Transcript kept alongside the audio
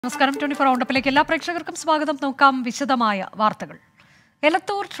നമസ്കാരം 24 റൗണ്ടപ്പിലേക്ക് എല്ലാ പ്രേക്ഷകർക്കും സ്വാഗതം. നോക്കാം വിശദമായ വാർത്തകൾ.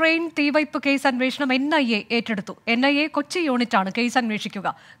 എലത്തൂർ ട്രെയിൻ തീവയ്പ് കേസ് അന്വേഷണം NIA ഏറ്റെടുത്തു. NIA കൊച്ചി യൂണിറ്റാണ് കേസ് അന്വേഷിക്കുക.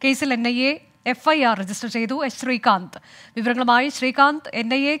 കേസിൽ NIA FIR രജിസ്റ്റർ ചെയ്തു. ശ്രീകാന്ത് വിവരങ്ങളുമായി. ശ്രീകാന്ത്,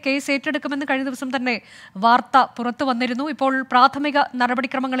 NIA കേസ് ഏറ്റെടുക്കുമെന്ന് കഴിഞ്ഞ ദിവസം തന്നെ വാർത്ത പുറത്തു വന്നിരുന്നു. ഇപ്പോൾ പ്രാഥമിക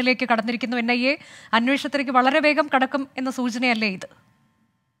നടപടിക്രമങ്ങളിലേക്ക് കടന്നിരിക്കുന്നു NIA. അന്വേഷണത്തിലേക്ക് വളരെ വേഗം കടക്കും എന്ന സൂചനയല്ലേ ഇത്?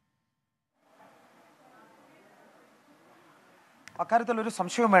 അക്കാര്യത്തിൽ ഒരു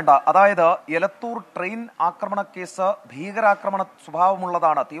സംശയവും വേണ്ട. അതായത് എലത്തൂർ ട്രെയിൻ ആക്രമണ കേസ് ഭീകരാക്രമണ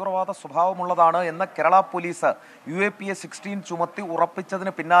സ്വഭാവമുള്ളതാണ്, തീവ്രവാദ സ്വഭാവമുള്ളതാണ് എന്ന് കേരള പോലീസ് UAPA 16 ചുമത്തി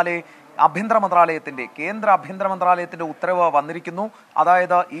ഉറപ്പിച്ചതിന് പിന്നാലെ കേന്ദ്ര ആഭ്യന്തര മന്ത്രാലയത്തിന്റെ ഉത്തരവ് വന്നിരിക്കുന്നു.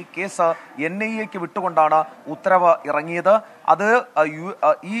 അതായത് ഈ കേസ് NIAക്ക് വിട്ടുകൊണ്ടാണ് ഉത്തരവ് ഇറങ്ങിയത്. അത്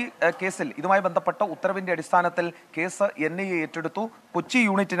ഈ കേസിൽ ഇതുമായി ബന്ധപ്പെട്ട ഉത്തരവിന്റെ അടിസ്ഥാനത്തിൽ കേസ് NIA ഏറ്റെടുത്തു. കൊച്ചി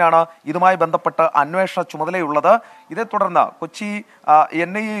യൂണിറ്റിനാണ് ഇതുമായി ബന്ധപ്പെട്ട് അന്വേഷണ ചുമതലയുള്ളത്. ഇതേ തുടർന്ന് കൊച്ചി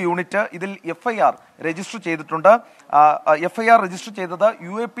NIA യൂണിറ്റ് ഇതിൽ FIR രജിസ്റ്റർ ചെയ്തിട്ടുണ്ട്. FIR രജിസ്റ്റർ ചെയ്തത്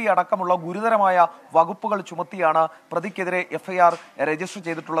UAP അടക്കമുള്ള ഗുരുതരമായ വകുപ്പുകൾ ചുമത്തിയാണ് പ്രതിക്കെതിരെ FIR രജിസ്റ്റർ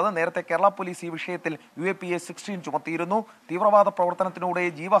ചെയ്തിട്ടുള്ളത്. നേരത്തെ കേരള പോലീസ് ഈ വിഷയത്തിൽ UAPA 16 ചുമത്തിയിരുന്നു. തീവ്രവാദ പ്രവർത്തനത്തിലൂടെ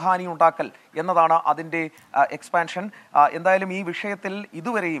ജീവഹാനി ഉണ്ടാക്കൽ എന്നതാണ് അതിന്റെ എക്സ്പാൻഷൻ. എന്തായാലും ഈ വിഷയത്തിൽ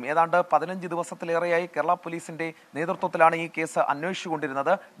ഇതുവരെയും ഏതാണ്ട് 15 ദിവസത്തിലേറെയായി കേരള പോലീസിന്റെ നേതൃത്വത്തിലാണ് ഈ കേസ്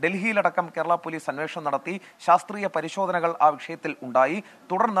അന്വേഷിച്ചുകൊണ്ടിരുന്നത്. ഡൽഹിയിലടക്കം കേരള പോലീസ് അന്വേഷണം നടത്തി. ശാസ്ത്രീയ പരിശോധനകൾ ആ വിഷയത്തിൽ ഉണ്ടായി.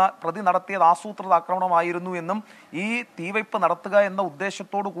 തുടർന്ന് പ്രതി നടത്തിയത് ആസൂത്രിത ആക്രമണമായിരുന്നു എന്നും ഈ തീവയ്പ് നടത്തുക എന്ന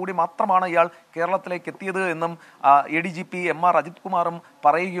ഉദ്ദേശത്തോടു കൂടി മാത്രമാണ് ഇയാൾ കേരളത്തിലേക്ക് എത്തിയത് എന്നും ADGP MR അജിത് കുമാറും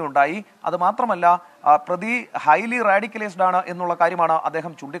പറയുകയുണ്ടായി. അത് മാത്രമല്ല, പ്രതി ഹൈലി റാഡിക്കലൈസ്ഡ് ആണ് എന്നുള്ള കാര്യമാണ്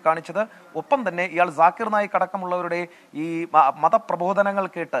അദ്ദേഹം ചൂണ്ടിക്കാണിച്ചത്. ഒപ്പം തന്നെ ഇയാൾ ജാക്കിർ നായിക് അടക്കമുള്ളവരുടെ ഈ മതപ്രബോധനങ്ങൾ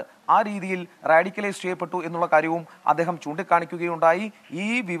കേട്ട് ആ രീതിയിൽ റാഡിക്കലൈസ് ചെയ്യപ്പെട്ടു എന്നുള്ള കാര്യവും അദ്ദേഹം ചൂണ്ടിക്കാണിക്കുകയുണ്ടായി. ഈ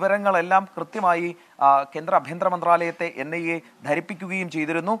വിവരങ്ങളെല്ലാം കൃത്യമായി കേന്ദ്ര ആഭ്യന്തര മന്ത്രാലയത്തെ NIA ധരിപ്പിക്കുകയും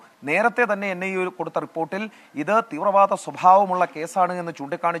ചെയ്തിരുന്നു. നേരത്തെ തന്നെ NIA കൊടുത്ത റിപ്പോർട്ടിൽ ഇത് തീവ്രവാദ സ്വഭാവമുള്ള കേസാണ് എന്ന്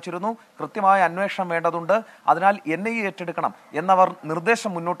ചൂണ്ടിക്കാണിച്ചിരുന്നു. കൃത്യമായ അന്വേഷണം വേണ്ടതുണ്ട്, അതിനാൽ NIA ഏറ്റെടുക്കണം എന്നവർ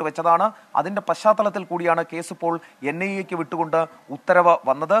നിർദ്ദേശം മുന്നോട്ട് വെച്ചതാണ്. അതിന്റെ പശ്ചാത്തലത്തിൽ കൂടിയാണ് കേസ് ഇപ്പോൾ NIAക്ക് വിട്ടുകൊണ്ട് ഉത്തരവ്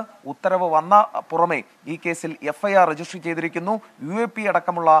വന്നത്. ഉത്തരവ് വന്ന പുറമെ ഈ കേസിൽ FIR രജിസ്റ്റർ ചെയ്തിരിക്കുന്നു. UAP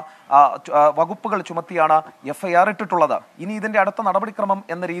അടക്കമുള്ള വകുപ്പുകൾ ചുമത്തിയാണ് FIR ഇട്ടിട്ടുള്ളത്. ഇനി ഇതിന്റെ അടുത്ത നടപടിക്രമം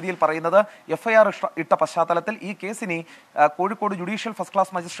എന്ന രീതിയിൽ പറയുന്നത് FIR ഇട്ട പശ്ചാത്തലത്തിൽ ഈ കേസിനെ Kozhikode judicial first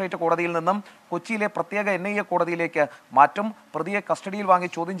class magistrate കോടതിയിൽ നിന്നും കൊച്ചിയിലെ പ്രത്യേക NIA കോടതിയിലേക്ക് മാറ്റും. പ്രതിയെ കസ്റ്റഡിയിൽ വാങ്ങി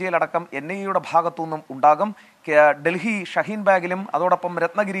ചോദ്യം ചെയ്യലടക്കം NIAയുടെ ഭാഗത്തുനിന്നും ഉണ്ടാകും. ഡൽഹി ഷഹീൻ ബാഗിലും അതോടൊപ്പം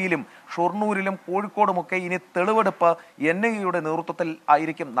രത്നഗിരിയിലും ഷൊർണൂരിലും കോഴിക്കോടുമൊക്കെ ഇനി തെളിവെടുപ്പ് NIAയുടെ നേതൃത്വത്തിൽ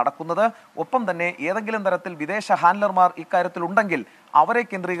ആയിരിക്കും നടക്കുന്നത്. ഒപ്പം തന്നെ ഏതെങ്കിലും തരത്തിൽ വിദേശ ഹാൻഡലർമാർ ഇക്കാര്യത്തിൽ ഉണ്ടെങ്കിൽ അവരെ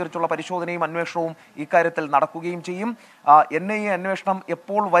കേന്ദ്രീകരിച്ചുള്ള പരിശോധനയും അന്വേഷണവും ഇക്കാര്യത്തിൽ നടക്കുകയും ചെയ്യും. NIA അന്വേഷണം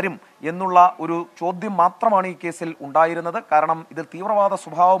എപ്പോൾ വരും എന്നുള്ള ഒരു ചോദ്യം മാത്രമാണ് ഈ കേസിൽ ഉണ്ടായിരുന്നത്. കാരണം ഇതിൽ തീവ്രവാദ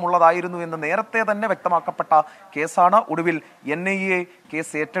സ്വഭാവമുള്ളതായിരുന്നു എന്ന് നേരത്തെ തന്നെ വ്യക്തമാക്കപ്പെട്ട കേസാണ്. ഒടുവിൽ NIA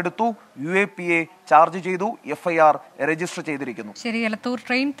കേസ് ഏറ്റെടുത്തു, UAPA ചാർജ് ചെയ്തു, FIR രജിസ്റ്റർ ചെയ്തിരിക്കുന്നു. ശരി, എലത്തൂർ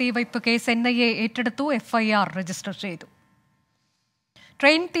ട്രെയിൻ തീവയ്പ് കേസ് NIA ഏറ്റെടുത്തു, FIR രജിസ്റ്റർ ചെയ്തു.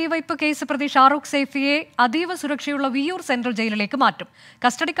 ട്രെയിൻ തീവയ്പ് കേസ് പ്രതി ഷാറൂഖ് സൈഫിയെ അതീവ സുരക്ഷയുള്ള വിയൂർ സെൻട്രൽ ജയിലിലേക്ക് മാറ്റും.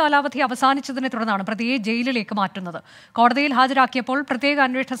 കസ്റ്റഡി കാലാവധി അവസാനിച്ചതിനെ തുടർന്നാണ് പ്രതിയെ ജയിലിലേക്ക് മാറ്റുന്നത്. കോടതിയിൽ ഹാജരാക്കിയപ്പോൾ പ്രത്യേക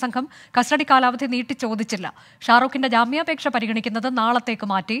അന്വേഷണ സംഘം കസ്റ്റഡി കാലാവധി നീട്ടി ചോദിച്ചില്ല. ഷാറൂഖിന്റെ ജാമ്യാപേക്ഷ പരിഗണിക്കുന്നത് നാളത്തേക്ക്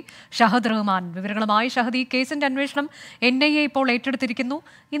മാറ്റി. ഷഹദ് റഹ്മാൻ വിവരങ്ങളുമായി. ഷഹദ്, ഈ കേസിന്റെ അന്വേഷണം NIA ഇപ്പോൾ ഏറ്റെടുത്തിരിക്കുന്നു.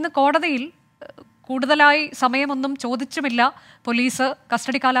 ഇന്ന് കോടതിയിൽ കൂടുതലായി സമയമൊന്നും ചോദിച്ചുമില്ല. പോലീസ്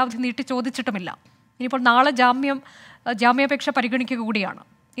കസ്റ്റഡി കാലാവധി നീട്ടി ചോദിച്ചിട്ടുമില്ല. ഇനിയിപ്പോൾ നാളെ ജാമ്യാപേക്ഷ പരിഗണിക്കുക കൂടിയാണ്.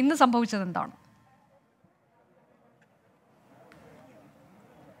 ഇന്ന് സംഭവിച്ചത് എന്താണ്?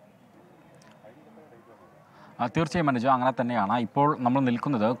 തീർച്ചയായും അനുജ, അങ്ങനെ തന്നെയാണ്. ഇപ്പോൾ നമ്മൾ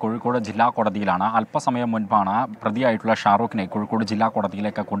നിൽക്കുന്നത് കോഴിക്കോട് ജില്ലാ കോടതിയിലാണ്. അല്പസമയം മുൻപാണ് പ്രതിയായിട്ടുള്ള ഷാറൂഖിനെ കോഴിക്കോട് ജില്ലാ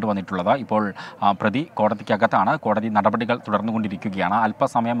കോടതിയിലേക്ക് കൊണ്ടുവന്നിട്ടുള്ളത്. ഇപ്പോൾ പ്രതി കോടതിക്കകത്താണ്. കോടതി നടപടികൾ തുടർന്നുകൊണ്ടിരിക്കുകയാണ്.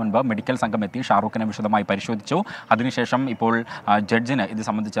 അല്പസമയം മുൻപ് മെഡിക്കൽ സംഘം എത്തി ഷാറൂഖിനെ വിശദമായി പരിശോധിച്ചു. അതിനുശേഷം ഇപ്പോൾ ജഡ്ജിന് ഇത്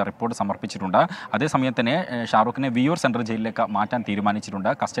സംബന്ധിച്ച റിപ്പോർട്ട് സമർപ്പിച്ചിട്ടുണ്ട്. അതേസമയം തന്നെ ഷാറൂഖിനെ വിയൂർ സെൻട്രൽ ജയിലിലേക്ക് മാറ്റാൻ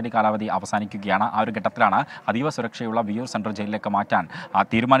തീരുമാനിച്ചിട്ടുണ്ട്. കസ്റ്റഡി കാലാവധി അവസാനിക്കുകയാണ്. ആ ഒരു ഘട്ടത്തിലാണ് അതീവ സുരക്ഷയുള്ള വിയൂർ സെൻട്രൽ ജയിലിലേക്ക് മാറ്റാൻ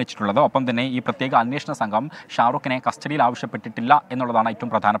തീരുമാനിച്ചിട്ടുള്ളത്. ഒപ്പം തന്നെ ഈ പ്രത്യേക അന്വേഷണ സംഘം ഷാറൂഖിനെ കസ്റ്റഡിയിൽ ആവശ്യപ്പെട്ടിട്ടില്ല എന്നുള്ളതാണ് ഏറ്റവും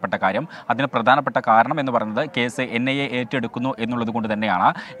പ്രധാനപ്പെട്ട കാര്യം. അതിന് പ്രധാനപ്പെട്ട കാരണം എന്ന് പറയുന്നത് കേസ് NIA ഏറ്റെടുക്കുന്നു എന്നുള്ളത് കൊണ്ട് തന്നെയാണ്.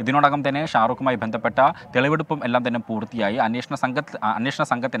 ഇതിനോടകം തന്നെ ഷാറൂഖുമായി ബന്ധപ്പെട്ട തെളിവെടുപ്പും എല്ലാം തന്നെ പൂർത്തിയായി. അന്വേഷണ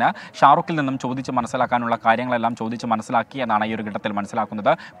സംഘത്തിന് ഷാറൂഖിൽ നിന്നും ചോദിച്ച് മനസ്സിലാക്കാനുള്ള കാര്യങ്ങളെല്ലാം ചോദിച്ച് മനസ്സിലാക്കി എന്നാണ് ഈ ഒരു ഘട്ടത്തിൽ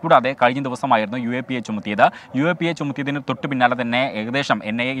മനസ്സിലാക്കുന്നത്. കൂടാതെ കഴിഞ്ഞ ദിവസമായിരുന്നു UAPA ചുമത്തിയത്. UAPA ചുമത്തിയതിന് തൊട്ട് പിന്നാലെ തന്നെ ഏകദേശം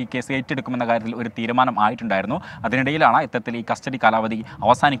NIA ഈ കേസ് ഏറ്റെടുക്കുമെന്ന കാര്യത്തിൽ ഒരു തീരുമാനം ആയിട്ടുണ്ടായിരുന്നു. അതിനിടയിലാണ് ഇത്തരത്തിൽ ഈ കസ്റ്റഡി കാലാവധി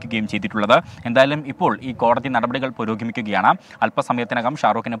അവസാനിക്കുകയും ചെയ്തിട്ടുള്ളത്. എന്തായാലും ഇപ്പോൾ ഈ കോടതി നടപടികൾ പുരോഗമിക്കുകയാണ്. അല്പസമയത്തിനകം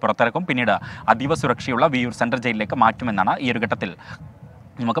ഷാറൂഖിനെ പുറത്തിറക്കും. പിന്നീട് അതീവ സുരക്ഷയുള്ള വിയൂർ സെൻട്രൽ ജയിലിലേക്ക് മാറ്റുമെന്നാണ് ഈ ഒരു ഘട്ടത്തിൽ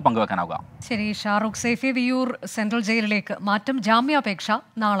നമുക്ക് പങ്കുവെക്കാനാവുക. ശരി, ഷാറൂഖ് സൈഫി വിയൂർ സെൻട്രൽ ജയിലിലേക്ക് മാറ്റം. ജാമ്യാപേക്ഷ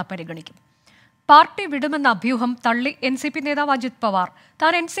നാളെ പരിഗണിക്കും. പാർട്ടി വിടുമെന്ന അഭ്യൂഹം തള്ളി NCP നേതാവ് അജിത് പവാർ.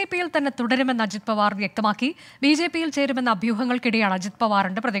 താൻ NCPയിൽ തന്നെ തുടരുമെന്ന് അജിത് പവാർ വ്യക്തമാക്കി. BJPയിൽ ചേരുമെന്ന അഭ്യൂഹങ്ങൾക്കിടെയാണ് അജിത്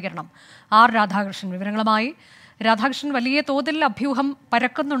പവാറിന്റെ പ്രതികരണം. രാധാകൃഷ്ണൻ വിവരങ്ങളുമായി. രാധാകൃഷ്ണൻ, വലിയ തോതിൽ അഭ്യൂഹം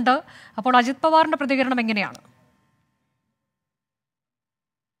പരക്കുന്നുണ്ട്. അപ്പോൾ അജിത് പവാറിന്റെ പ്രതികരണം എങ്ങനെയാണ്?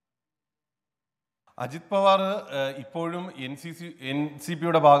 അജിത് പവാർ ഇപ്പോഴും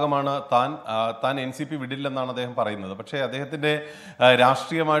NCPയുടെ ഭാഗമാണ്. താൻ NCP വിടില്ലെന്നാണ് അദ്ദേഹം പറയുന്നത്. പക്ഷേ അദ്ദേഹത്തിൻ്റെ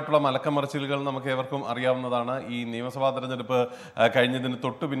രാഷ്ട്രീയമായിട്ടുള്ള മലക്കമറിച്ചിലുകൾ നമുക്ക് ഏവർക്കും അറിയാവുന്നതാണ്. ഈ നിയമസഭാ തെരഞ്ഞെടുപ്പ് കഴിഞ്ഞതിന്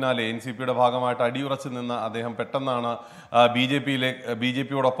തൊട്ടു പിന്നാലെ NCPയുടെ ഭാഗമായിട്ട് അടിയുറച്ചു നിന്ന അദ്ദേഹം പെട്ടെന്നാണ്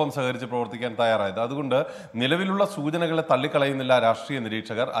BJPയോടൊപ്പം സഹകരിച്ച് പ്രവർത്തിക്കാൻ തയ്യാറായത്. അതുകൊണ്ട് നിലവിലുള്ള സൂചനകളെ തള്ളിക്കളയുന്നില്ല രാഷ്ട്രീയ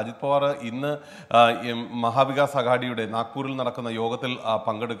നിരീക്ഷകർ. അജിത് പവാർ ഇന്ന് മഹാവികാസ് അഘാഡിയുടെ നാഗ്പൂരിൽ നടക്കുന്ന യോഗത്തിൽ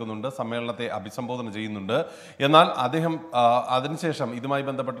പങ്കെടുക്കുന്നുണ്ട്, സമ്മേളനത്തെ അഭിസംബോധന ചെയ്യുന്നുണ്ട്. എന്നാൽ അദ്ദേഹം അതിനുശേഷം ഇതുമായി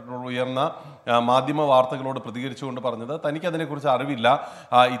ബന്ധപ്പെട്ടിട്ടുള്ള ഉയർന്ന മാധ്യമ വാർത്തകളോട് പ്രതികരിച്ചുകൊണ്ട് പറഞ്ഞത് തനിക്ക് അതിനെക്കുറിച്ച് അറിവില്ല,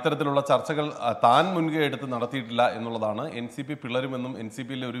 ഇത്തരത്തിലുള്ള ചർച്ചകൾ താൻ മുൻകൈ എടുത്ത് നടത്തിയിട്ടില്ല എന്നുള്ളതാണ്. NCP പിളരുമെന്നും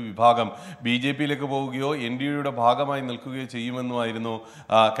NCPയിലെ ഒരു വിഭാഗം BJPയിലേക്ക് പോവുകയോ NDAയുടെ ഭാഗമായി നിൽക്കുകയോ ചെയ്യുമെന്നുമായിരുന്നു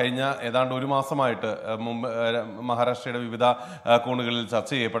കഴിഞ്ഞ ഏതാണ്ട് ഒരു മാസമായിട്ട് മഹാരാഷ്ട്രയുടെ വിവിധ കോണുകളിൽ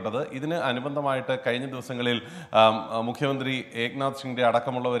ചർച്ച ചെയ്യപ്പെട്ടത്. ഇതിന് അനുബന്ധമായിട്ട് കഴിഞ്ഞ ദിവസങ്ങളിൽ മുഖ്യമന്ത്രി ഏക്നാഥ് ഷിൻഡെ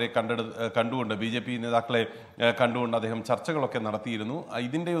അടക്കമുള്ളവരെ കണ്ടുകൊണ്ട് BJP നേതാക്കളെ കണ്ടുകൊണ്ട് അദ്ദേഹം ചർച്ചകളൊക്കെ നടത്തിയിരുന്നു.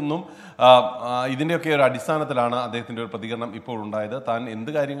 ഇതിൻ്റെയൊക്കെ ഒരു അടിസ്ഥാനത്തിലാണ് അദ്ദേഹത്തിൻ്റെ ഒരു പ്രതികരണം ഇപ്പോൾ ഉണ്ടായത്. താൻ എന്ത്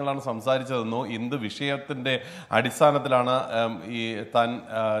കാര്യങ്ങളാണ് സംസാരിച്ചതെന്നോ എന്ത് വിഷയത്തിൻ്റെ അടിസ്ഥാനത്തിലാണ്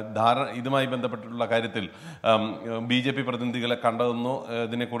ഇതുമായി ബന്ധപ്പെട്ടിട്ടുള്ള കാര്യത്തിൽ BJP പ്രതിനിധികളെ കണ്ടതെന്നോ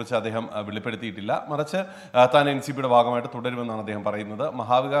ഇതിനെക്കുറിച്ച് അദ്ദേഹം വെളിപ്പെടുത്തിയിട്ടില്ല. മറിച്ച് താൻ NCPയുടെ ഭാഗമായിട്ട് തുടരുമെന്നാണ് അദ്ദേഹം പറയുന്നത്.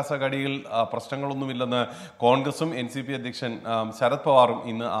 മഹാവികാസ് അഘാഡിയിൽ പ്രശ്നങ്ങളൊന്നുമില്ലെന്ന് കോൺഗ്രസും NCP അധ്യക്ഷൻ ശരത് പവാറും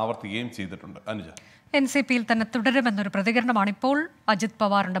ഇന്ന് ആവർത്തിക്കുകയും ചെയ്തിട്ടുണ്ട്. അനുജ, NCPയിൽ തന്നെ തുടരുമെന്നൊരു പ്രതികരണമാണ് ഇപ്പോൾ അജിത്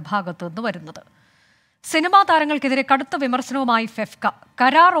പവാറിന്റെ ഭാഗത്തു നിന്ന് വരുന്നത്. സിനിമാ താരങ്ങൾക്കെതിരെ കടുത്ത വിമർശനവുമായി ഫെഫ്ക.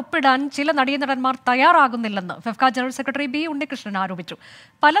 കരാർ ഒപ്പിടാൻ ചില നടീനടന്മാർ തയ്യാറാകുന്നില്ലെന്ന് FEFKA general secretary B Unnikrishnan ആരോപിച്ചു.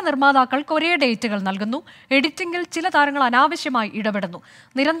 പല നിർമ്മാതാക്കൾക്ക് ഒരേ ഡേറ്റുകൾ നൽകുന്നു. എഡിറ്റിംഗിൽ ചില താരങ്ങൾ അനാവശ്യമായി ഇടപെടുന്നു.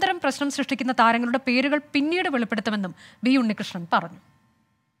 നിരന്തരം പ്രശ്നം സൃഷ്ടിക്കുന്ന താരങ്ങളുടെ പേരുകൾ പിന്നീട് വെളിപ്പെടുത്തുമെന്നും B ഉണ്ണികൃഷ്ണൻ പറഞ്ഞു.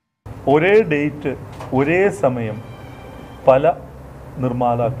 ഒരേ ഡേറ്റ് ഒരേ സമയം പല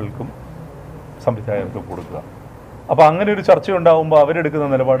നിർമ്മാതാക്കൾക്കും സംവിധായകർക്ക് കൊടുക്കുക. അപ്പോൾ അങ്ങനെ ഒരു ചർച്ച ഉണ്ടാകുമ്പോൾ അവരെടുക്കുന്ന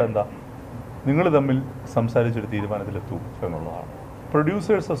നിലപാട് എന്താ? നിങ്ങൾ തമ്മിൽ സംസാരിച്ചൊരു തീരുമാനത്തിലെത്തൂ എന്നുള്ളതാണ്.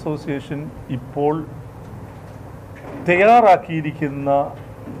 പ്രൊഡ്യൂസേഴ്സ് അസോസിയേഷൻ ഇപ്പോൾ തയ്യാറാക്കിയിരിക്കുന്ന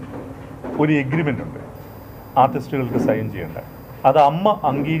ഒരു എഗ്രിമെൻ്റ് ഉണ്ട്, ആർട്ടിസ്റ്റുകൾക്ക് സൈൻ ചെയ്യേണ്ട. അത് അമ്മ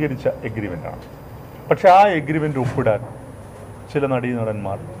അംഗീകരിച്ച എഗ്രിമെൻ്റാണ്. പക്ഷെ ആ എഗ്രിമെൻ്റ് ഒപ്പിടാൻ ചില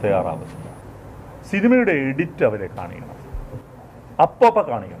നടീനടന്മാർ തയ്യാറാവുന്നില്ല. സിനിമയുടെ എഡിറ്റ് അവരെ കാണിക്കണം, അപ്പം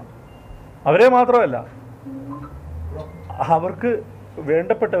കാണിക്കണം. അവരെ മാത്രമല്ല, അവർക്ക്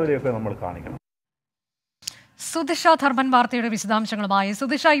വേണ്ടപ്പെട്ടവരെയൊക്കെ നമ്മൾ കാണിക്കണം. സുദിഷ ധർമ്മൻ വാർത്തയുടെ വിശദാംശങ്ങളുമായി.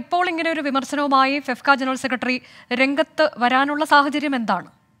 സുദിഷ, ഇപ്പോൾ ഇങ്ങനെ ഒരു വിമർശനവുമായി ഫെഫ്ക ജനറൽ സെക്രട്ടറി രംഗത്ത് വരാനുള്ള സാഹചര്യം എന്താണ്?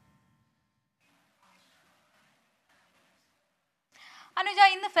 അനുജ,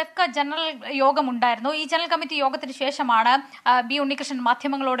 ഇന്ന് ഫെഫ്ക ജനറൽ യോഗം ഉണ്ടായിരുന്നു. ഈ ജനറൽ കമ്മിറ്റി യോഗത്തിന് ശേഷമാണ് B ഉണ്ണികൃഷ്ണൻ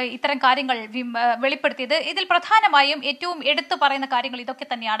മാധ്യമങ്ങളോട് ഇത്തരം കാര്യങ്ങൾ വെളിപ്പെടുത്തിയത്. ഇതിൽ പ്രധാനമായും ഏറ്റവും എടുത്തു പറയുന്ന കാര്യങ്ങൾ ഇതൊക്കെ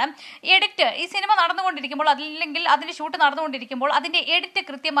തന്നെയാണ്. എഡിറ്റ്, ഈ സിനിമ നടന്നുകൊണ്ടിരിക്കുമ്പോൾ അല്ലെങ്കിൽ അതിന്റെ ഷൂട്ട് നടന്നുകൊണ്ടിരിക്കുമ്പോൾ അതിന്റെ എഡിറ്റ്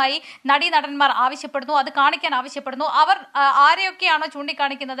കൃത്യമായി നടീനടന്മാർ ആവശ്യപ്പെടുന്നു, അത് കാണിക്കാൻ ആവശ്യപ്പെടുന്നു. അവർ ആരെയൊക്കെയാണോ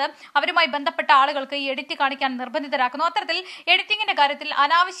ചൂണ്ടിക്കാണിക്കുന്നത് അവരുമായി ബന്ധപ്പെട്ട ആളുകൾക്ക് ഈ എഡിറ്റ് കാണിക്കാൻ നിർബന്ധിതരാക്കുന്നു. അത്തരത്തിൽ എഡിറ്റിംഗിന്റെ കാര്യത്തിൽ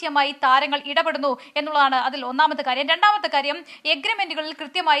അനാവശ്യമായി താരങ്ങൾ ഇടപെടുന്നു എന്നുള്ളതാണ് അതിൽ ഒന്നാമത്തെ കാര്യം. രണ്ടാമത്തെ കാര്യം, എഗ്രിമെന്റുകളിൽ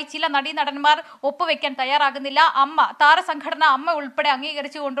കൃത്യമായി ചില നടീനടന്മാർ ഒപ്പുവെക്കാൻ തയ്യാറാകുന്നില്ല. താരസംഘടന അമ്മ ഉൾപ്പെടെ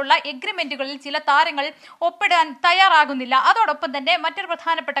അംഗീകരിച്ചുകൊണ്ടുള്ള എഗ്രിമെന്റുകളിൽ ചില താരങ്ങൾ ഒപ്പിടാൻ തയ്യാറാകുന്നില്ല. അതോടൊപ്പം തന്നെ മറ്റൊരു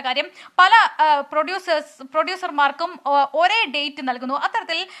പ്രധാനപ്പെട്ട കാര്യം, പല പ്രൊഡ്യൂസർമാർക്കും ഒരേ ഡേറ്റ് നൽകുന്നു.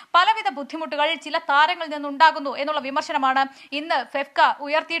 അത്തരത്തിൽ പലവിധ ബുദ്ധിമുട്ടുകൾ ചില താരങ്ങളിൽ നിന്നുണ്ടാകുന്നു എന്നുള്ള വിമർശനമാണ് ഇന്ന് ഫെഫ്ക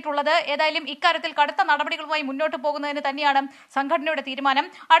ഉയർത്തിയിട്ടുള്ളത്. ഏതായാലും ഇക്കാര്യത്തിൽ കടുത്ത നടപടികളുമായി മുന്നോട്ട് പോകുന്നതിന് തന്നെയാണ് സംഘടനയുടെ തീരുമാനം.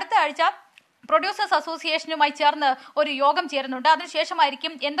 അടുത്ത ആഴ്ച പ്രൊഡ്യൂസേഴ്സ് അസോസിയേഷനുമായി ചേർന്ന് ഒരു യോഗം ചേരുന്നുണ്ട്.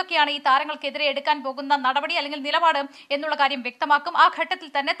 അതിനുശേഷമായിരിക്കും എന്തൊക്കെയാണ് ഈ താരങ്ങൾക്കെതിരെ എടുക്കാൻ പോകുന്ന നടപടി അല്ലെങ്കിൽ നിലപാട് എന്നുള്ള കാര്യം വ്യക്തമാക്കും. ആ ഘട്ടത്തിൽ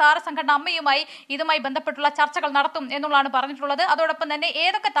തന്നെ താരസംഘടന അമ്മയുമായി ഇതുമായി ബന്ധപ്പെട്ടുള്ള ചർച്ചകൾ നടത്തും എന്നുള്ളതാണ് പറഞ്ഞിട്ടുള്ളത്. അതോടൊപ്പം തന്നെ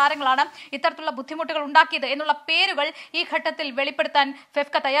ഏതൊക്കെ താരങ്ങളാണ് ഇത്തരത്തിലുള്ള ബുദ്ധിമുട്ടുകൾ ഉണ്ടാക്കിയത് എന്നുള്ള പേരുകൾ ഈ ഘട്ടത്തിൽ വെളിപ്പെടുത്താൻ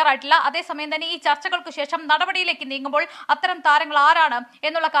ഫെഫ്ക തയ്യാറായിട്ടില്ല. അതേസമയം തന്നെ ഈ ചർച്ചകൾക്ക് ശേഷം നടപടിയിലേക്ക് നീങ്ങുമ്പോൾ അത്തരം താരങ്ങൾ ആരാണ്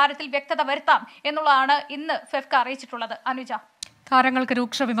എന്നുള്ള കാര്യത്തിൽ വ്യക്തത വരുത്താം എന്നുള്ളതാണ് ഇന്ന് ഫെഫ്ക അറിയിച്ചിട്ടുള്ളത്. അനുജ, താരങ്ങൾക്ക്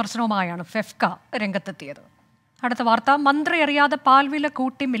രൂക്ഷ വിമർശനവുമായാണ് ഫെഫ്ക രംഗത്തെത്തിയത്. അടുത്ത വാർത്ത, മന്ത്രി അറിയാതെ പാൽവില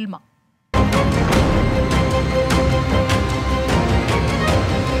കൂട്ടി മിൽമ.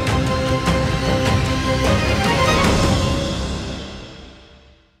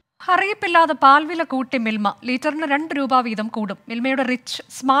 അറിയിപ്പില്ലാതെ പാൽവില കൂട്ടി മിൽമ. ലിറ്ററിന് 2 രൂപ വീതം കൂടും. മിൽമയുടെ റിച്ച്,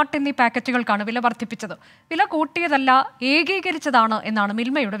 സ്മാർട്ട് എന്നീ പാക്കറ്റുകൾക്കാണ് വില വർദ്ധിപ്പിച്ചത്. വില കൂട്ടിയതല്ല, ഏകീകരിച്ചതാണ് എന്നാണ്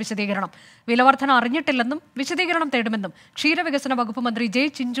മിൽമയുടെ വിശദീകരണം. വില വർധന അറിഞ്ഞിട്ടില്ലെന്നും വിശദീകരണം തേടുമെന്നും ക്ഷീരവികസന വകുപ്പ് മന്ത്രി ജെ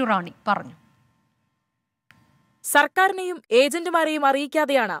ചിഞ്ചുറാണി പറഞ്ഞു. സർക്കാരിനെയും ഏജന്റുമാരെയും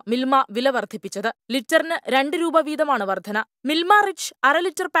അറിയിക്കാതെയാണ് മിൽമ വില വർദ്ധിപ്പിച്ചത്. ലിറ്ററിന് 2 രൂപ വീതമാണ് വർധന. മിൽമ റിച്ച് 1/2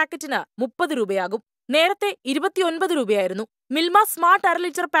 ലിറ്റർ പാക്കറ്റിന് 30 രൂപയാകും. നേരത്തെ 29 രൂപയായിരുന്നു. മിൽമ സ്മാർട്ട് 1/2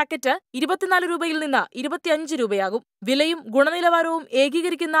 ലിറ്റർ പാക്കറ്റ് 24 രൂപയിൽ നിന്ന് 25 രൂപയാകും. വിലയും ഗുണനിലവാരവും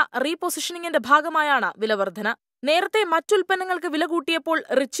ഏകീകരിക്കുന്ന റീപൊസിഷനിങ്ങിന്റെ ഭാഗമായാണ് വില വർധന. നേരത്തെ മറ്റുൽപ്പന്നങ്ങൾക്ക് വില കൂട്ടിയപ്പോൾ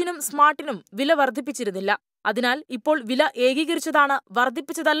റിച്ചിനും സ്മാർട്ടിനും വില വർദ്ധിപ്പിച്ചിരുന്നില്ല. അതിനാൽ ഇപ്പോൾ വില ഏകീകരിച്ചതാണ്,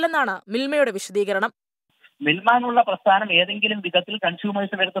 വർദ്ധിപ്പിച്ചതല്ലെന്നാണ് മിൽമയുടെ വിശദീകരണം. മിൽമാനുള്ള പ്രസ്ഥാനം ഏതെങ്കിലും വിധത്തിൽ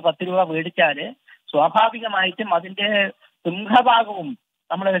കൺസ്യൂമേഴ്സിന്റെ അടുത്ത് 10 രൂപ മേടിച്ചാല് സ്വാഭാവികമായിട്ടും അതിന്റെ സിംഹഭാഗവും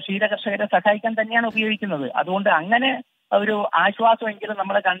നമ്മൾ ക്ഷീരകർഷകരെ സഹായിക്കാൻ തന്നെയാണ് ഉപയോഗിക്കുന്നത്. അതുകൊണ്ട് അങ്ങനെ ഒരു ആശ്വാസമെങ്കിലും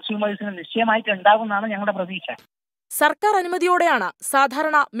നമ്മുടെ കൺസ്യൂമേഴ്സിന് നിശ്ചയമായിട്ട് ഉണ്ടാകുമെന്നാണ് ഞങ്ങളുടെ പ്രതീക്ഷ. സർക്കാർ അനുമതിയോടെയാണ്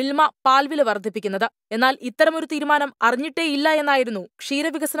സാധാരണ മിൽമ പാൽവില വർദ്ധിപ്പിക്കുന്നത്. എന്നാൽ ഇത്തരമൊരു തീരുമാനം അറിഞ്ഞിട്ടേയില്ല എന്നായിരുന്നു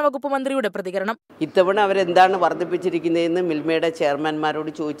ക്ഷീരവികസന വകുപ്പ് മന്ത്രിയുടെ പ്രതികരണം. ഇത്തവണ അവരെന്താണ് വർദ്ധിപ്പിച്ചിരിക്കുന്നതെന്ന് മിൽമയുടെ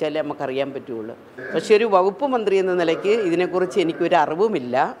ചെയർമാൻമാരോട് ചോദിച്ചാലേ നമുക്കറിയാൻ പറ്റുള്ളൂ. പക്ഷെ ഒരു വകുപ്പ് മന്ത്രി എന്ന നിലയ്ക്ക് ഇതിനെക്കുറിച്ച് എനിക്കൊരു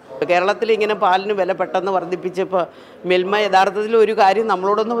അറിവുമില്ല. കേരളത്തിൽ ഇങ്ങനെ പാലിന് വില പെട്ടെന്ന് വർദ്ധിപ്പിച്ചപ്പോൾ മിൽമ യഥാർത്ഥത്തിൽ ഒരു കാര്യം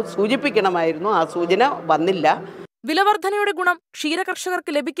നമ്മളോടൊന്ന് സൂചിപ്പിക്കണമായിരുന്നു. ആ സൂചന വന്നില്ല. വിലവർധനയുടെ ഗുണം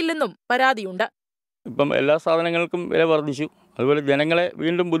ക്ഷീരകർഷകർക്ക് ലഭിക്കില്ലെന്നും പരാതിയുണ്ട്. ഇപ്പം എല്ലാ സാധനങ്ങൾക്കും വില വർദ്ധിച്ചു. അതുപോലെ ജനങ്ങളെ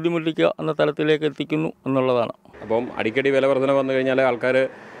വീണ്ടും ബുദ്ധിമുട്ടിക്കുക എന്ന തലത്തിലേക്ക് എത്തിക്കുന്നു എന്നുള്ളതാണ്. അപ്പം അടിക്കടി വില വർധന വന്നു കഴിഞ്ഞാൽ ആൾക്കാർ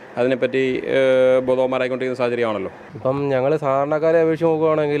അതിനെപ്പറ്റി ബോധവാന്മാരായിക്കൊണ്ടിരിക്കുന്ന സാഹചര്യമാണല്ലോ. ഇപ്പം ഞങ്ങൾ സാധാരണക്കാരെ അപേക്ഷിച്ച്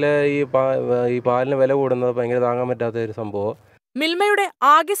നോക്കുകയാണെങ്കിൽ ഈ പാലിന് വില കൂടുന്നത് ഭയങ്കര താങ്ങാൻ പറ്റാത്ത ഒരു സംഭവം. മിൽമയുടെ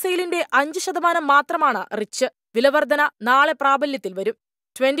ആകെ സെയിലിന്റെ 5% മാത്രമാണ് റിച്ച്. വിലവർധന നാളെ പ്രാബല്യത്തിൽ വരും.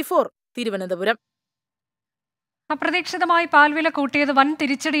 24 തിരുവനന്തപുരം. അപ്രതീക്ഷിതമായി പാൽവില കൂട്ടിയത് വൻ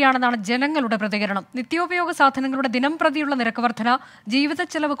തിരിച്ചടിയാണെന്നാണ് ജനങ്ങളുടെ പ്രതികരണം. നിത്യോപയോഗ സാധനങ്ങളുടെ ദിനം പ്രതിയുള്ള നിരക്ക് വർധന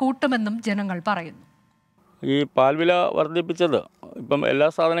ജീവിതച്ചെലവ് കൂട്ടുമെന്നും ജനങ്ങൾ പറയുന്നു. ഈ പാൽവില വർദ്ധിപ്പിച്ചത് ഇപ്പം എല്ലാ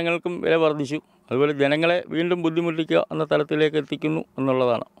സാധനങ്ങൾക്കും വില വർദ്ധിച്ചു. അതുപോലെ ജനങ്ങളെ വീണ്ടും ബുദ്ധിമുട്ടിക്കുക എന്ന തലത്തിലേക്ക് എത്തിക്കുന്നു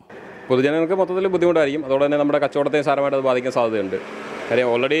എന്നുള്ളതാണ്. പൊതുജനങ്ങൾക്ക് മൊത്തത്തിൽ ബുദ്ധിമുട്ടായിരിക്കും. അതോടെ തന്നെ നമ്മുടെ കച്ചവടത്തെ സാരമായിട്ട് അത് ബാധിക്കാൻ സാധ്യതയുണ്ട്. കാര്യം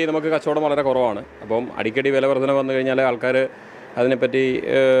ഓൾറെഡി നമുക്ക് കച്ചവടം വളരെ കുറവാണ്. അപ്പം അടിക്കടി വില വർധന വന്നു കഴിഞ്ഞാൽ ആൾക്കാർ അതിനെപ്പറ്റി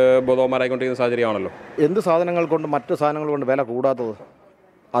ബോധവാന്മാരായിക്കൊണ്ടിരിക്കുന്ന സാഹചര്യമാണല്ലോ. എന്ത് സാധനങ്ങൾ കൊണ്ട് മറ്റു സാധനങ്ങൾ കൊണ്ട് വില കൂടാത്തത്?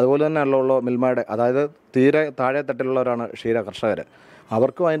 അതുപോലെ തന്നെയുള്ള മിൽമയുടെ, അതായത് തീരെ താഴെ തട്ടിലുള്ളവരാണ് ക്ഷീര കർഷകർ.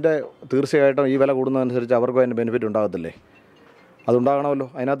 അവർക്കും അതിൻ്റെ തീർച്ചയായിട്ടും ഈ വില കൂടുന്നതനുസരിച്ച് അവർക്കും അതിൻ്റെ ബെനിഫിറ്റ് ഉണ്ടാകത്തില്ലേ? അതുണ്ടാകണമല്ലോ.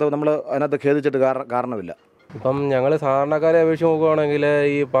 അതിനകത്ത് ഖേദിച്ചിട്ട് കാരണമില്ല. ഇപ്പം ഞങ്ങൾ സാധാരണക്കാരെ അപേക്ഷിച്ച് നോക്കുകയാണെങ്കിൽ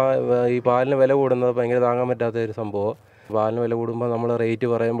ഈ പാലിന് വില കൂടുന്നത് ഭയങ്കര താങ്ങാൻ പറ്റാത്ത ഒരു സംഭവം. പാലിന് വില കൂടുമ്പോൾ നമ്മൾ റേറ്റ്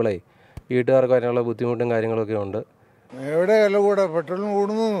പറയുമ്പോഴേ വീട്ടുകാർക്ക് അതിനുള്ള ബുദ്ധിമുട്ടും കാര്യങ്ങളൊക്കെ ഉണ്ട്. എവിടെ വില കൂടെ? പെട്രോളിന്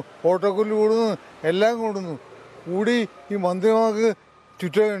കൂടുന്നു, ഓട്ടോക്കൂലി കൂടുന്നു, എല്ലാം കൂടുന്നു. കൂടി ഈ മന്ത്രിമാർക്ക്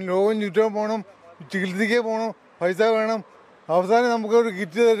ലോകം ചുറ്റാൻ പോകണം, ചികിത്സയ്ക്ക് പോകണം, പൈസ വേണം. അവസാനം നമുക്കൊരു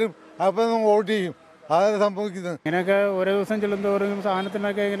കിറ്റ് തരും, അപ്പം നമ്മൾ വോട്ട് ചെയ്യും. അതാണ് സംഭവിക്കുന്നത്. ഇങ്ങനെയൊക്കെ ഓരോ ദിവസം ചെല്ലുന്തോറും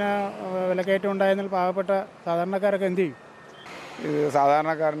സാധനത്തിനൊക്കെ ഇങ്ങനെ വിലക്കയറ്റം ഉണ്ടായെന്നാൽ പാവപ്പെട്ട സാധാരണക്കാരൊക്കെ എന്ത് ചെയ്യും? ഇത്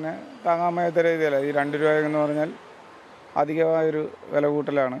സാധാരണക്കാരന് താങ്ങാൻ വയ്യാത്ത രീതിയല്ല. ഈ 2 രൂപ എന്ന് പറഞ്ഞാൽ അധികമായൊരു വില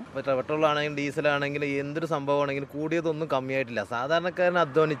കൂട്ടലാണ്. പെട്രോളാണെങ്കിലും ഡീസലാണെങ്കിലും എന്തൊരു സംഭവമാണെങ്കിലും കൂടിയതൊന്നും കമ്മിയായിട്ടില്ല. സാധാരണക്കാരൻ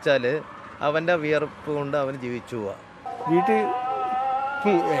അധ്വാനിച്ചാൽ അവൻ്റെ വിയർപ്പ് കൊണ്ട് അവന് ജീവിച്ചു പോവാം. വീട്ടിൽ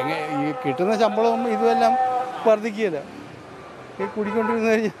ഈ കിട്ടുന്ന ശമ്പളവും ഇതുമെല്ലാം വർദ്ധിക്കുകയില്ല. ഈ കൂടിക്കൊണ്ടിരുന്ന്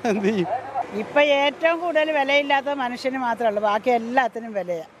കഴിഞ്ഞാൽ എന്ത് ചെയ്യും? ഇപ്പം ഏറ്റവും കൂടുതൽ വിലയില്ലാത്ത മനുഷ്യന് മാത്രമേ ഉള്ളൂ. ബാക്കി എല്ലാത്തിനും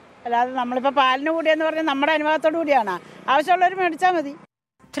വിലയാണ്. അല്ലാതെ നമ്മളിപ്പോൾ പാലിന് കൂടിയെന്ന് പറഞ്ഞാൽ നമ്മുടെ അനുഭവത്തോടു കൂടിയാണ്. ആവശ്യമുള്ളവർ മേടിച്ചാൽ മതി.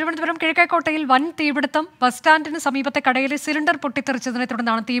 തിരുവനന്തപുരം കിഴക്കേക്കോട്ടയിൽ വൻ തീപിടുത്തം. ബസ് സ്റ്റാൻഡിന് സമീപത്തെ കടയിലെ സിലിണ്ടർ പൊട്ടിത്തെറിച്ചതിനെ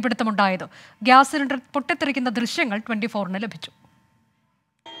തുടർന്നാണ് തീപിടുത്തമുണ്ടായത്. ഗ്യാസ് സിലിണ്ടർ പൊട്ടിത്തെറിക്കുന്ന ദൃശ്യങ്ങൾ 24-ന് ലഭിച്ചു.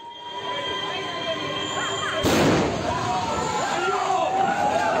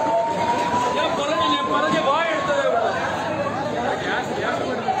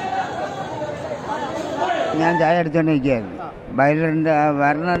 ഞാൻ ചായ എടുത്തുകൊണ്ടിരിക്കുകയായിരുന്നു. ബൈലറിൻ്റെ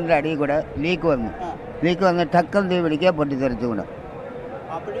ബർണറിൻ്റെ അടിയിൽ കൂടെ ലീക്ക് വന്ന് ടക്കം തീ പിടിക്കുക, പൊട്ടിത്തെറിച്ചു കൂടെ.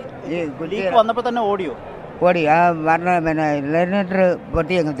 വന്നപ്പോൾ തന്നെ ഓടി ആ ജനറേറ്റർ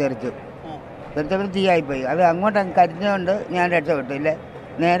പൊട്ടി അങ്ങ് തെറിച്ചപ്പോൾ തീയായിപ്പോയി. അത് അങ്ങോട്ട് കരിഞ്ഞുകൊണ്ട് ഞാൻ രക്ഷപ്പെട്ടു. ഇല്ല,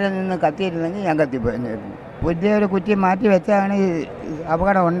 നേരെ നിന്ന് കത്തിയിരുന്നെങ്കിൽ ഞാൻ കത്തിപ്പോയിരുന്നു. പുതിയൊരു കുറ്റി മാറ്റി വെച്ചാണ് ഈ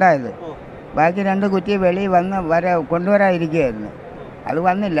അപകടം ഉണ്ടായത്. ബാക്കി 2 കുറ്റി വെളിയിൽ കൊണ്ടുവരാതിരിക്കുകയായിരുന്നു. അത്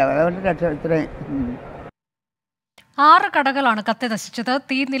വന്നില്ല, അതുകൊണ്ട് ഇത്രയും. 6 കടകളാണ് കത്തി നശിച്ചത്.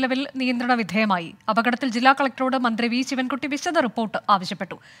 തീ നിലവിൽ നിയന്ത്രണ വിധേയമായി. അപകടത്തിൽ ജില്ലാ കളക്ടറോട് മന്ത്രി വി ശിവൻകുട്ടി വിശദ റിപ്പോർട്ട്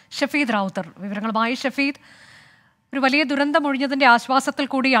ആവശ്യപ്പെട്ടു. ഷഫീദ് റാവുത്തർ വിവരങ്ങളുമായി. ഷഫീദ്, ഒരു വലിയ ദുരന്തമൊഴിഞ്ഞതിന്റെ ആശ്വാസത്തിൽ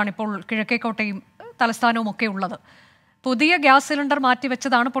കൂടിയാണ് ഇപ്പോൾ കിഴക്കേക്കോട്ടയും തലസ്ഥാനവും ഒക്കെ ഉള്ളത്. പുതിയ ഗ്യാസ് സിലിണ്ടർ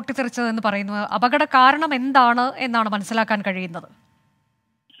മാറ്റിവെച്ചതാണ് പൊട്ടിത്തെറിച്ചതെന്ന് പറയുന്നു. അപകട കാരണം എന്താണ് എന്നാണ് മനസ്സിലാക്കാൻ കഴിയുന്നത്?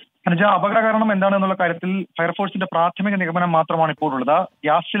 അനുജ, അപകട കാരണം എന്താണെന്നുള്ള കാര്യത്തിൽ ഫയർഫോഴ്സിന്റെ പ്രാഥമിക നിഗമനം മാത്രമാണ് ഇപ്പോൾ ഉള്ളത്.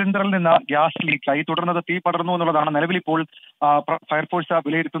 ഗ്യാസ് സിലിണ്ടറിൽ നിന്ന് ഗ്യാസ് ലീക്കായി തുടർന്നത് തീ പടർന്നു എന്നുള്ളതാണ് നിലവിൽ ഇപ്പോൾ ഫയർഫോഴ്സ്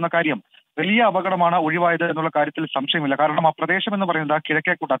വിലയിരുത്തുന്ന കാര്യം. വലിയ അപകടമാണ് ഒഴിവായത് എന്നുള്ള കാര്യത്തിൽ സംശയമില്ല. കാരണം ആ പ്രദേശം എന്ന് പറയുന്നത്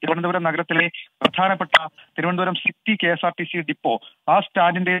കിഴക്കേക്കോട്ട തിരുവനന്തപുരം നഗരത്തിലെ പ്രധാനപ്പെട്ട തിരുവനന്തപുരം സിറ്റി KSRTC ഡിപ്പോ, ആ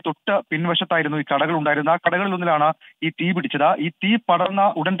സ്റ്റാൻഡിന്റെ തൊട്ട് പിൻവശത്തായിരുന്നു ഈ കടകൾ ഉണ്ടായിരുന്നത്. ആ കടകളിൽ ഒന്നിലാണ് ഈ തീ പിടിച്ചത്. ഈ തീ പടർന്ന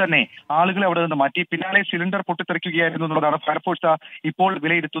ഉടൻ തന്നെ ആളുകളെ അവിടെ നിന്ന് മാറ്റി. പിന്നാലെ സിലിണ്ടർ പൊട്ടിത്തെറിക്കുകയായിരുന്നു എന്നുള്ളതാണ് ഫയർഫോഴ്സ് ഇപ്പോൾ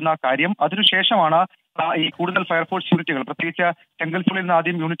വിലയിരുത്തുന്ന കാര്യം. അതിനുശേഷമാണ് ഈ കൂടുതൽ ഫയർഫോഴ്സ് യൂണിറ്റുകൾ, പ്രത്യേകിച്ച് ചെങ്കൽപ്പുള്ളിൽ നിന്ന്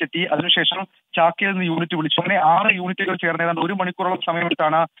ആദ്യം യൂണിറ്റ് എത്തി, അതിനുശേഷം ചാക്കയിൽ നിന്ന് യൂണിറ്റ് വിളിച്ചു. അങ്ങനെ 6 യൂണിറ്റുകൾ ചേർന്ന് ഏതാണ്ട് 1 മണിക്കൂറോളം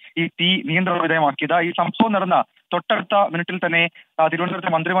സമയമെടുത്താണ് ഈ തീ നിയന്ത്രണ വിധേയമാക്കിയത്. ഈ സംഭവം നടന്ന തൊട്ടടുത്ത മിനിറ്റിൽ തന്നെ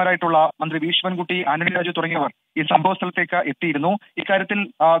തിരുവനന്തപുരത്തെ മന്ത്രിമാരായിട്ടുള്ള മന്ത്രി വി ശിവൻകുട്ടി, ആന്റണി രാജു തുടങ്ങിയവർ ഈ സംഭവ സ്ഥലത്തേക്ക് എത്തിയിരുന്നു. ഇക്കാര്യത്തിൽ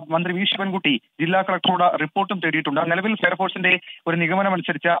മന്ത്രി വി ശിവൻകുട്ടി ജില്ലാ കളക്ടറോട് റിപ്പോർട്ടും തേടിയിട്ടുണ്ട്. നിലവിൽ ഫയർഫോഴ്സിന്റെ ഒരു നിഗമനം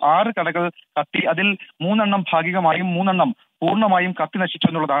അനുസരിച്ച് 6 കടകൾ കത്തി, അതിൽ 3 എണ്ണം ഭാഗികമായും 3 എണ്ണം പൂർണ്ണമായും കത്തി നശിച്ചു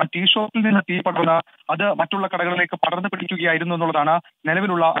എന്നുള്ളതാണ്. ടീ ഷോപ്പിൽ നിന്ന് തീ പടർന്ന് അത് മറ്റുള്ള കടകളിലേക്ക് പടർന്നു പിടിക്കുകയായിരുന്നു എന്നുള്ളതാണ്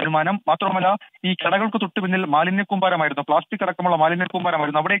നിലവിലുള്ള അനുമാനം. മാത്രമല്ല, ഈ കടകൾക്ക് തൊട്ടു പിന്നിൽ മാലിന്യക്കൂമ്പാരമായിരുന്നു, പ്ലാസ്റ്റിക് അടക്കമുള്ള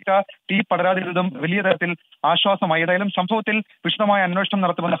മാലിന്യക്കൂമ്പാരമായിരുന്നു. അവിടേക്ക് തീ പടരാതിരുന്നതും വലിയ തരത്തിൽ ആശ്വാസമായി. ഏതായാലും സംഭവത്തിൽ വിശദമായ അന്വേഷണം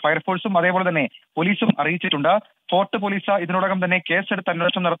നടത്തുമെന്ന് ഫയർഫോഴ്സും അതേപോലെ തന്നെ പോലീസും അറിയിച്ചിട്ടുണ്ട്. ഫോർട്ട് പോലീസ് ഇതിനോടകം തന്നെ കേസെടുത്ത്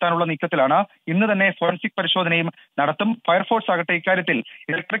അന്വേഷണം നടത്താനുള്ള നീക്കത്തിലാണ്. ഇന്ന് തന്നെ ഫോറൻസിക് പരിശോധനയും നടത്തും. ഫയർഫോഴ്സ് ആകട്ടെ ഇക്കാര്യത്തിൽ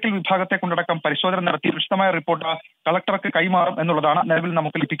ഇലക്ട്രിക്കൽ വിഭാഗത്തെ കൊണ്ടടക്കം പരിശോധന നടത്തി വിശദമായ റിപ്പോർട്ട് കളക്ടർക്ക് കൈമാറും എന്നുള്ളതാണ് നിലവിൽ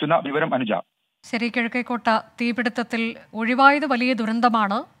നമുക്ക് ലഭിക്കുന്ന വിവരം. അനുജ, ശരി. കിഴക്കേക്കോട്ട തീപിടുത്തത്തിൽ ഒഴിവായത് വലിയ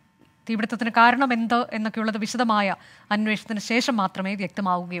ദുരന്തമാണ്. തീപിടുത്തത്തിന് കാരണം എന്ത് എന്നൊക്കെയുള്ളത് വിശദമായ അന്വേഷണത്തിന് ശേഷം മാത്രമേ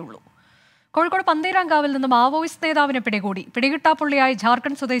വ്യക്തമാവുകയുള്ളൂ. കോഴിക്കോട് പന്തീരാങ്കാവിൽ നിന്ന് മാവോയിസ്റ്റ് നേതാവിനെ പിടികൂടി. പിടികിട്ടാപ്പുള്ളിയായ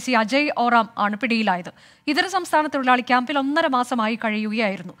ജാർഖണ്ഡ് സ്വദേശി അജയ് ഓറാം ആണ് പിടിയിലായത്. ഇതര സംസ്ഥാന തൊഴിലാളി ക്യാമ്പിൽ 1.5 മാസമായി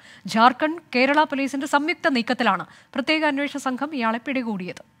കഴിയുകയായിരുന്നു. ജാർഖണ്ഡ് കേരള പോലീസിന്റെ സംയുക്ത നീക്കത്തിലാണ് പ്രത്യേക അന്വേഷണ സംഘം ഇയാളെ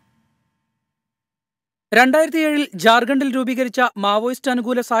പിടികൂടിയത്. 2007 ജാർഖണ്ഡിൽ രൂപീകരിച്ച മാവോയിസ്റ്റ്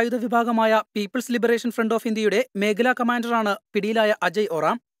അനുകൂല സായുധ വിഭാഗമായ പീപ്പിൾസ് ലിബറേഷൻ ഫ്രണ്ട് ഓഫ് ഇന്ത്യയുടെ മേഖലാ കമാൻഡറാണ് പിടിയിലായ അജയ്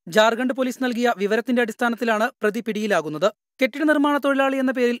ഓറാം. ജാർഖണ്ഡ് പോലീസ് നൽകിയ വിവരത്തിന്റെ അടിസ്ഥാനത്തിലാണ് പ്രതി പിടിയിലാകുന്നത്. കെട്ടിട നിർമ്മാണ തൊഴിലാളി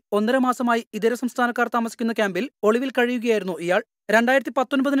എന്ന പേരിൽ 1.5 മാസമായി ഇതര സംസ്ഥാനക്കാർ താമസിക്കുന്ന ക്യാമ്പിൽ ഒളിവിൽ കഴിയുകയായിരുന്നു ഇയാൾ.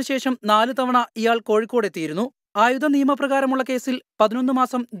 2019 ശേഷം 4 തവണ ഇയാൾ കോഴിക്കോട് എത്തിയിരുന്നു. ആയുധ നിയമപ്രകാരമുള്ള കേസിൽ 11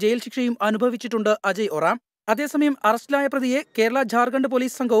 മാസം ജയിൽ ശിക്ഷയും അനുഭവിച്ചിട്ടുണ്ട് അജയ് ഓറാം. അതേസമയം അറസ്റ്റിലായ പ്രതിയെ കേരള ജാർഖണ്ഡ്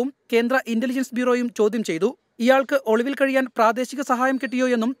പോലീസ് സംഘവും കേന്ദ്ര ഇന്റലിജൻസ് ബ്യൂറോയും ചോദ്യം ചെയ്തു. ഇയാൾക്ക് ഒളിവിൽ കഴിയാൻ പ്രാദേശിക സഹായം കിട്ടിയോ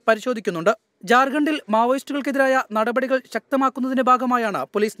എന്നും പരിശോധിക്കുന്നുണ്ട്. ജാർഖണ്ഡിൽ മാവോയിസ്റ്റുകൾക്കെതിരായ നടപടികൾ ശക്തമാക്കുന്നതിന്റെ ഭാഗമായാണ്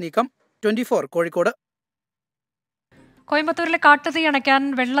പോലീസ് നീക്കം. 24 കോഴിക്കോട്. കോയമ്പത്തൂരിലെ കാട്ടുതീ അണയ്ക്കാൻ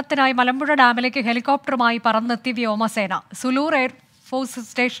വെള്ളത്തിനായി മലമ്പുഴ ഡാമിലേക്ക് ഹെലികോപ്റ്ററുമായി പറന്നെത്തി വ്യോമസേന. സുലൂർ എയർഫോഴ്സ്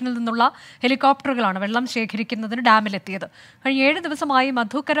സ്റ്റേഷനിൽ നിന്നുള്ള ഹെലികോപ്റ്ററുകളാണ് വെള്ളം ശേഖരിക്കുന്നതിന് ഡാമിലെത്തിയത്. കഴിഞ്ഞ 7 ദിവസമായി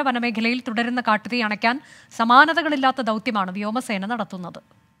മധുക്കര വനമേഖലയിൽ തുടരുന്ന കാട്ടുതീ അണയ്ക്കാൻ സമാനതകളില്ലാത്ത ദൗത്യമാണ് വ്യോമസേന നടത്തുന്നത്.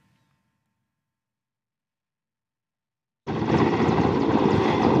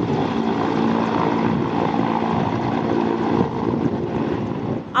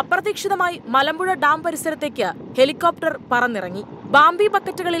 അപ്രതീക്ഷിതമായി മലമ്പുഴ ഡാം പരിസരത്തേക്ക് ഹെലികോപ്റ്റർ പറന്നിറങ്ങി. ബാംബി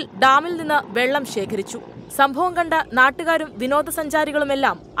ബക്കറ്റുകളിൽ ഡാമിൽ നിന്ന് വെള്ളം ശേഖരിച്ചു. സംഭവം കണ്ട നാട്ടുകാരും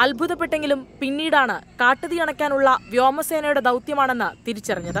വിനോദസഞ്ചാരികളുമെല്ലാം അത്ഭുതപ്പെട്ടെങ്കിലും പിന്നീടാണ് കാട്ടുതീ അണയ്ക്കാനുള്ള വ്യോമസേനയുടെ ദൗത്യമാണെന്ന്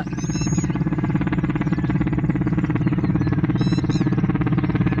തിരിച്ചറിഞ്ഞത്.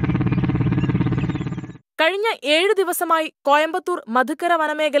 കഴിഞ്ഞ 7 ദിവസമായി കോയമ്പത്തൂർ മധുക്കര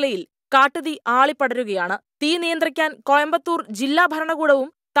വനമേഖലയിൽ കാട്ടുതീ ആളിപ്പടരുകയാണ്. തീ നിയന്ത്രിക്കാൻ കോയമ്പത്തൂർ ജില്ലാ ഭരണകൂടവും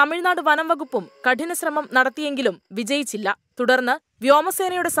തമിഴ്നാട് വനം വകുപ്പും കഠിന ശ്രമം നടത്തിയെങ്കിലും വിജയിച്ചില്ല. തുടർന്ന്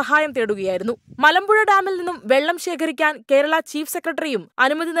വ്യോമസേനയുടെ സഹായം തേടുകയായിരുന്നു. മലമ്പുഴ ഡാമിൽ നിന്നും വെള്ളം ശേഖരിക്കാൻ കേരള ചീഫ് സെക്രട്ടറിയും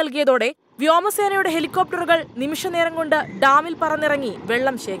അനുമതി നൽകിയതോടെ വ്യോമസേനയുടെ ഹെലികോപ്റ്ററുകൾ നിമിഷനേരം കൊണ്ട് ഡാമിൽ പറന്നിറങ്ങി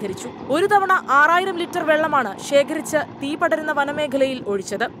വെള്ളം ശേഖരിച്ചു. ഒരു തവണ 6000 ലിറ്റർ വെള്ളമാണ് ശേഖരിച്ച് തീ പടരുന്ന വനമേഖലയിൽ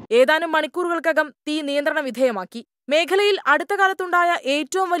ഒഴിച്ചത്. ഏതാനും മണിക്കൂറുകൾക്കകം തീ നിയന്ത്രണ വിധേയമാക്കി. മേഖലയിൽ അടുത്ത കാലത്തുണ്ടായ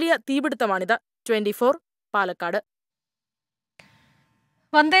ഏറ്റവും വലിയ തീപിടുത്തമാണിത്. 24 പാലക്കാട്.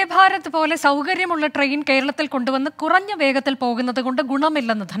 വന്ദേഭാരത് പോലെ സൗകര്യമുള്ള ട്രെയിൻ കേരളത്തിൽ കൊണ്ടുവന്ന് കുറഞ്ഞ വേഗത്തിൽ പോകുന്നത് കൊണ്ട്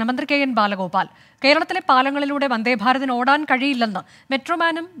ഗുണമില്ലെന്ന് ധനമന്ത്രി KN ബാലഗോപാൽ. കേരളത്തിലെ പാലങ്ങളിലൂടെ വന്ദേഭാരതിന് ഓടാൻ കഴിയില്ലെന്ന്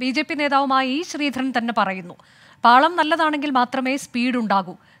മെട്രോമാനും BJP നേതാവുമായ E. ശ്രീധരൻ തന്നെ പറയുന്നു. പാളം നല്ലതാണെങ്കിൽ മാത്രമേ സ്പീഡ്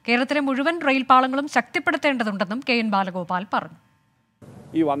ഉണ്ടാകൂ. കേരളത്തിലെ മുഴുവൻ റെയിൽ പാളങ്ങളും ശക്തിപ്പെടുത്തേണ്ടതുണ്ടെന്നും KN ബാലഗോപാൽ പറഞ്ഞു.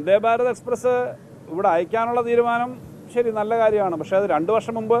 ഈ വന്ദേഭാരത് എക്സ്പ്രസ് ഇവിടെ അയക്കാനുള്ള തീരുമാനം ശരി, നല്ല കാര്യമാണ്. പക്ഷേ അത് 2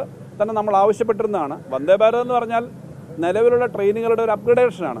 വർഷം മുമ്പ് തന്നെ നമ്മൾ ആവശ്യപ്പെട്ടിരുന്നതാണ്. വന്ദേഭാരത് എന്ന് പറഞ്ഞാൽ നിലവിലുള്ള ട്രെയിനുകളുടെ ഒരു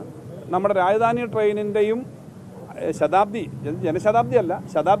അപ്ഗ്രഡേഷനാണ്. നമ്മുടെ രാജധാനി ട്രെയിനിൻ്റെയും ശതാബ്ദി, ജനശതാബ്ദി അല്ല,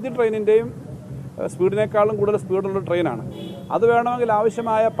 ശതാബ്ദി ട്രെയിനിൻ്റെയും സ്പീഡിനേക്കാളും കൂടുതൽ സ്പീഡുള്ള ട്രെയിനാണ്. അത് വേണമെങ്കിൽ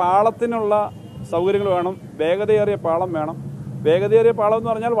ആവശ്യമായ പാളത്തിനുള്ള സൗകര്യങ്ങൾ വേണം. വേഗതയേറിയ പാളം വേണം. വേഗതയേറിയ പാളം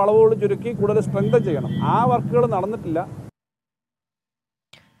എന്ന് പറഞ്ഞാൽ വളവുകൾ ചുരുക്കി കൂടുതൽ സ്ട്രെങ്ത് ചെയ്യണം. ആ വർക്കുകൾ നടന്നിട്ടില്ല.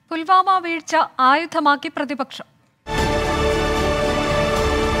 പുൽവാമ വീഴ്ച ആയുധമാക്കി പ്രതിപക്ഷം.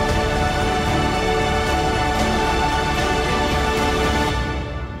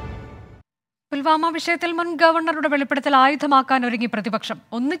 പുൽവാമ വിഷയത്തിൽ മുൻ ഗവർണറുടെ വെളിപ്പെടുത്തൽ ആയുധമാക്കാൻ ഒരുങ്ങി പ്രതിപക്ഷം.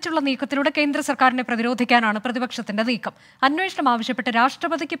 ഒന്നിച്ചുള്ള നീക്കത്തിലൂടെ കേന്ദ്ര സർക്കാരിനെ പ്രതിരോധിക്കാനാണ് പ്രതിപക്ഷത്തിന്റെ നീക്കം. അന്വേഷണം ആവശ്യപ്പെട്ട്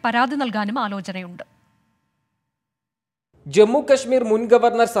രാഷ്ട്രപതിക്ക് പരാതി നൽകാനും ആലോചനയുണ്ട്. ജമ്മു കശ്മീർ മുൻ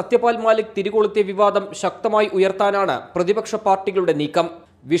ഗവർണർ സത്യപാൽ മാലിക് തിരികൊളുത്തിയ വിവാദം ശക്തമായി ഉയർത്താനാണ് പ്രതിപക്ഷ പാർട്ടികളുടെ നീക്കം.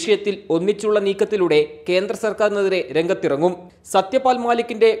 വിഷയത്തിൽ ഒന്നിച്ചുള്ള നീക്കത്തിലൂടെ കേന്ദ്ര സർക്കാരിനെതിരെ രംഗത്തിറങ്ങും. സത്യപാൽ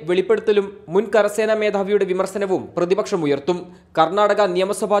മാലിക്കിന്റെ വെളിപ്പെടുത്തലും മുൻ കരസേനാ മേധാവിയുടെ വിമർശനവും പ്രതിപക്ഷം ഉയർത്തും. കർണാടക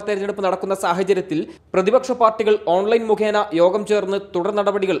നിയമസഭാ തെരഞ്ഞെടുപ്പ് നടക്കുന്ന സാഹചര്യത്തിൽ പ്രതിപക്ഷ പാർട്ടികൾ ഓൺലൈൻ മുഖേന യോഗം ചേർന്ന് തുടർ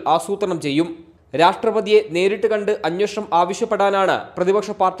നടപടികൾ ആസൂത്രണം ചെയ്യും. രാഷ്ട്രപതിയെ നേരിട്ട് കണ്ട് അന്വേഷണം ആവശ്യപ്പെടാനാണ്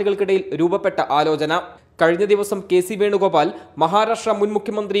പ്രതിപക്ഷ പാർട്ടികൾക്കിടയിൽ രൂപപ്പെട്ട ആലോചന. കഴിഞ്ഞ ദിവസം കെ സി വേണുഗോപാൽ മഹാരാഷ്ട്ര മുൻ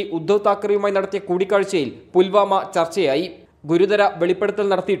മുഖ്യമന്ത്രി ഉദ്ധവ് താക്കറെയുമായി നടത്തിയ കൂടിക്കാഴ്ചയിൽ പുൽവാമ ചർച്ചയായി. ഗുരുതര വെളിപ്പെടുത്തൽ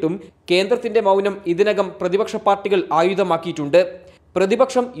നടത്തിയിട്ടും കേന്ദ്രത്തിന്റെ മൗനം ഇതിനകം പ്രതിപക്ഷ പാർട്ടികൾ ആയുധമാക്കിയിട്ടുണ്ട്.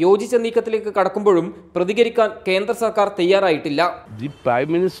 പ്രതിപക്ഷം യോജിച്ച നീക്കത്തിലേക്ക് കടക്കുമ്പോഴും പ്രതികരിക്കാൻ കേന്ദ്ര സർക്കാർ തയ്യാറായിട്ടില്ല. The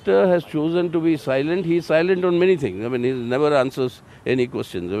Prime Minister has chosen to be silent. He is silent on many things. I mean, he never answers any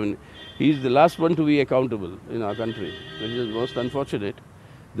questions. I mean, he is the last one to be accountable in our country, which is most unfortunate.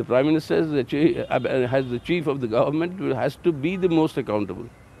 The Prime Minister has the chief of the government who has to be the most accountable.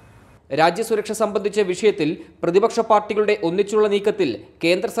 രാജ്യസുരക്ഷ സംബന്ധിച്ച വിഷയത്തിൽ പ്രതിപക്ഷ പാർട്ടികളുടെ ഒന്നിച്ചുള്ള നീക്കത്തിൽ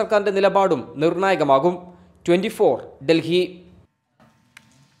കേന്ദ്ര സർക്കാരിന്റെ നിലപാടും നിർണായകമാകും. 24 Delhi.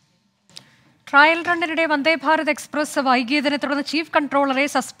 Trial റണ്ണിനിടെ Vande Bharat express വൈകിയതിനെ തുടർന്ന് ചീഫ് കൺട്രോളറെ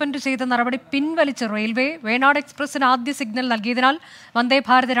സസ്പെൻഡ് ചെയ്ത നടപടി പിൻവലിച്ച റെയിൽവേ. വേണാട് എക്സ്പ്രസിന് ആദ്യ സിഗ്നൽ നൽകിയതിനാൽ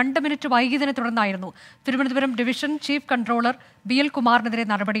വന്ദേഭാരത് 2 മിനിറ്റ് വൈകിയതിനെ തുടർന്നായിരുന്നു Thiruvananthapuram division chief controller BL കുമാറിനെതിരെ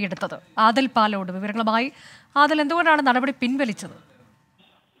നടപടിയെടുത്തത്. Adil Palode വിവരങ്ങളുമായി. ആദിൽ, എന്തുകൊണ്ടാണ് നടപടി പിൻവലിച്ചത്?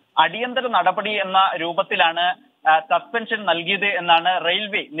 അടിയന്തര നടപടി എന്ന രൂപത്തിലാണ് സസ്പെൻഷൻ നൽകിയത് എന്നാണ്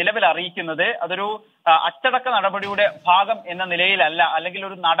റെയിൽവേ നിലവിൽ അറിയിക്കുന്നത്. അതൊരു അച്ചടക്ക നടപടിയുടെ ഭാഗം എന്ന നിലയിലല്ല, അല്ലെങ്കിൽ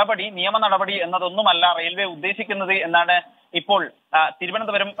ഒരു നടപടി, നിയമ നടപടി എന്നതൊന്നുമല്ല റെയിൽവേ ഉദ്ദേശിക്കുന്നത് എന്നാണ് ഇപ്പോൾ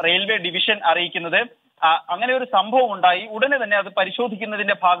തിരുവനന്തപുരം റെയിൽവേ ഡിവിഷൻ അറിയിക്കുന്നത്. അങ്ങനെ ഒരു സംഭവം ഉണ്ടായി. ഉടനെ തന്നെ അത്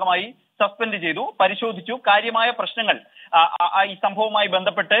പരിശോധിക്കുന്നതിന്റെ ഭാഗമായി സസ്പെൻഡ് ചെയ്തു. പരിശോധിച്ചു. കാര്യമായ പ്രശ്നങ്ങൾ ഈ സംഭവവുമായി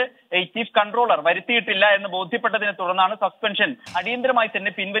ബന്ധപ്പെട്ട് ഈ ചീഫ് കൺട്രോളർ വരുത്തിയിട്ടില്ല എന്ന് ബോധ്യപ്പെട്ടതിനെ തുടർന്നാണ് സസ്പെൻഷൻ അടിയന്തരമായി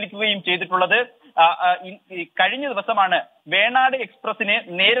തന്നെ പിൻവലിക്കുകയും ചെയ്തിട്ടുള്ളത്. കഴിഞ്ഞ ദിവസമാണ് വേണാട് എക്സ്പ്രസിന്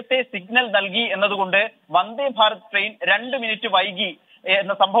നേരത്തെ സിഗ്നൽ നൽകി എന്നതുകൊണ്ട് വന്ദേ ഭാരത് ട്രെയിൻ 2 മിനിറ്റ് വൈകി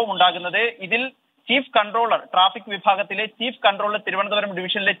എന്ന സംഭവം ഉണ്ടാകുന്നത്. ഇതിൽ ചീഫ് കൺട്രോളർ, ട്രാഫിക് വിഭാഗത്തിലെ ചീഫ് കൺട്രോളർ, തിരുവനന്തപുരം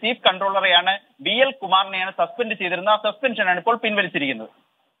ഡിവിഷനിലെ ചീഫ് കൺട്രോളറെയാണ് BL കുമാറിനെയാണ് സസ്പെൻഡ് ചെയ്തിരുന്നത്. ആ സസ്പെൻഷനാണ് ഇപ്പോൾ പിൻവലിച്ചിരിക്കുന്നത്.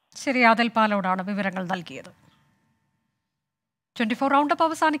 ശരി, ആദിൽ പാലോടാണ് വിവരങ്ങൾ നൽകിയത്. 24 റൗണ്ടപ്പ്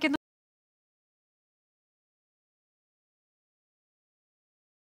അവസാനിക്കുന്നു.